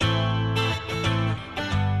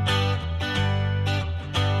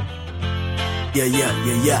Yeah.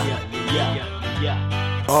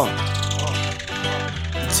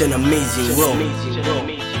 It's an amazing world.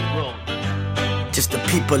 Just the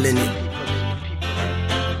people in it.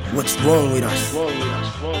 What's wrong with us?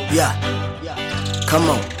 Yeah. Come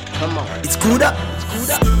on. It's Kuda.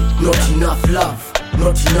 Not enough love,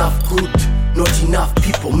 not enough good, not enough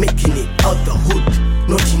people making it out the hood.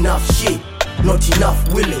 Not enough shit, not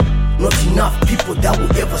enough willing, not enough people that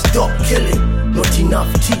will ever stop killing. Not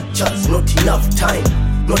enough teachers, not enough time,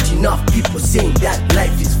 not enough people saying that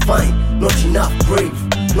life is fine. Not enough brave,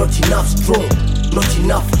 not enough strong, not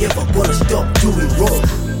enough ever gonna stop doing wrong.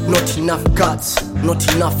 Not enough guts, not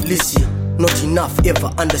enough listen, not enough ever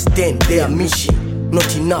understand their mission.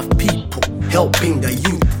 Not enough people helping the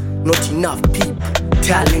youth, not enough people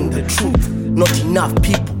telling the truth. Not enough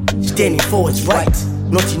people standing for what's right.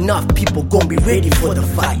 Not enough people gonna be ready for the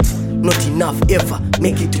fight. Not enough ever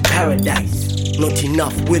make it to paradise. Not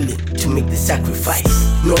enough willing to make the sacrifice.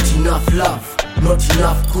 Not enough love, not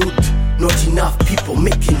enough good, not enough people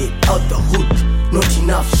making it out the hood. Not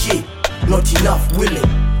enough shit, not enough willing,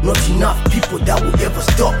 not enough people that will ever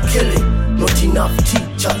stop killing. Not enough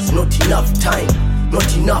teachers, not enough time,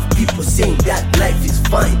 not enough people saying that life is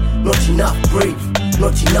fine. Not enough brave,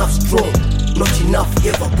 not enough strong, not enough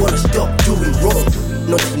ever gonna stop doing wrong.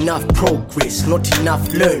 Not enough progress, not enough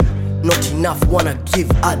learn, not enough wanna give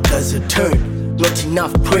others a turn. Not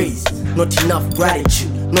enough praise, not enough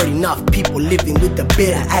gratitude, not enough people living with a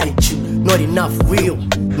better attitude. Not enough real,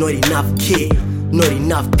 not enough care, not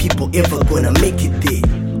enough people ever gonna make it there.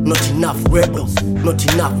 Not enough rebels, not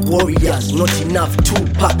enough warriors, not enough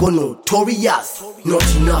Tupac or notorious.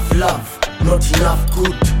 Not enough love, not enough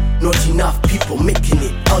good, not enough people making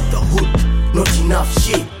it out the hood. Not enough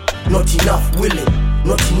shit, not enough willing,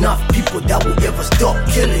 not enough people that will ever stop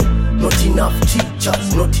killing. Not enough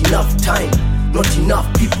teachers, not enough time, not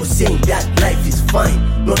enough people saying that life is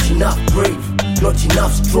fine. Not enough brave, not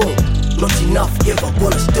enough strong, not enough ever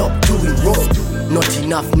gonna stop doing wrong. Not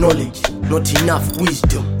enough knowledge, not enough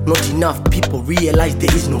wisdom, not enough people realize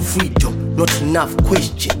there is no freedom. Not enough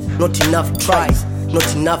questions, not enough tries,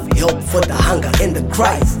 not enough help for the hunger and the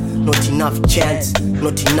cries. Not enough chance,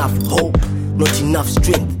 not enough hope, not enough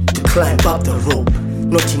strength to climb up the rope.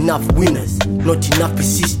 Not enough winners, not enough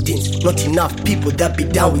persistence, not enough people that be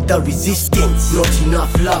down without resistance. Not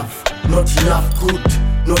enough love, not enough good,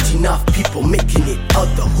 not enough people making it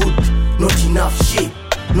out the hood. Not enough shit,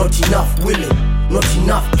 not enough willing, not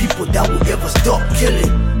enough people that will ever stop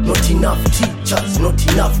killing. Not enough teachers, not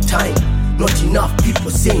enough time, not enough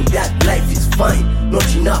people saying that life is fine. Not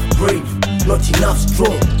enough brave, not enough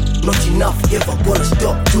strong, not enough ever gonna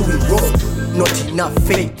stop doing wrong. Not enough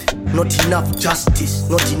faith, not enough justice,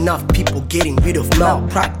 not enough people getting rid of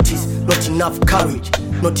malpractice. Not enough courage,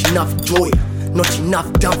 not enough joy, not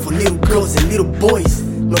enough down for little girls and little boys.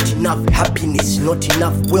 Not enough happiness, not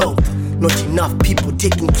enough wealth, not enough people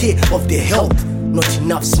taking care of their health. Not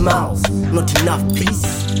enough smiles, not enough peace,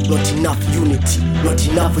 not enough unity, not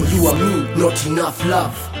enough for you and me. Not enough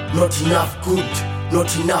love, not enough good,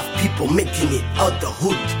 not enough people making it out the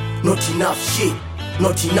hood. Not enough shit,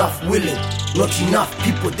 not enough willing, not enough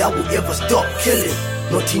people that will ever stop killing.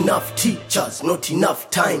 Not enough teachers, not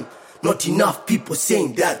enough time, not enough people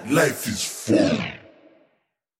saying that life is fun.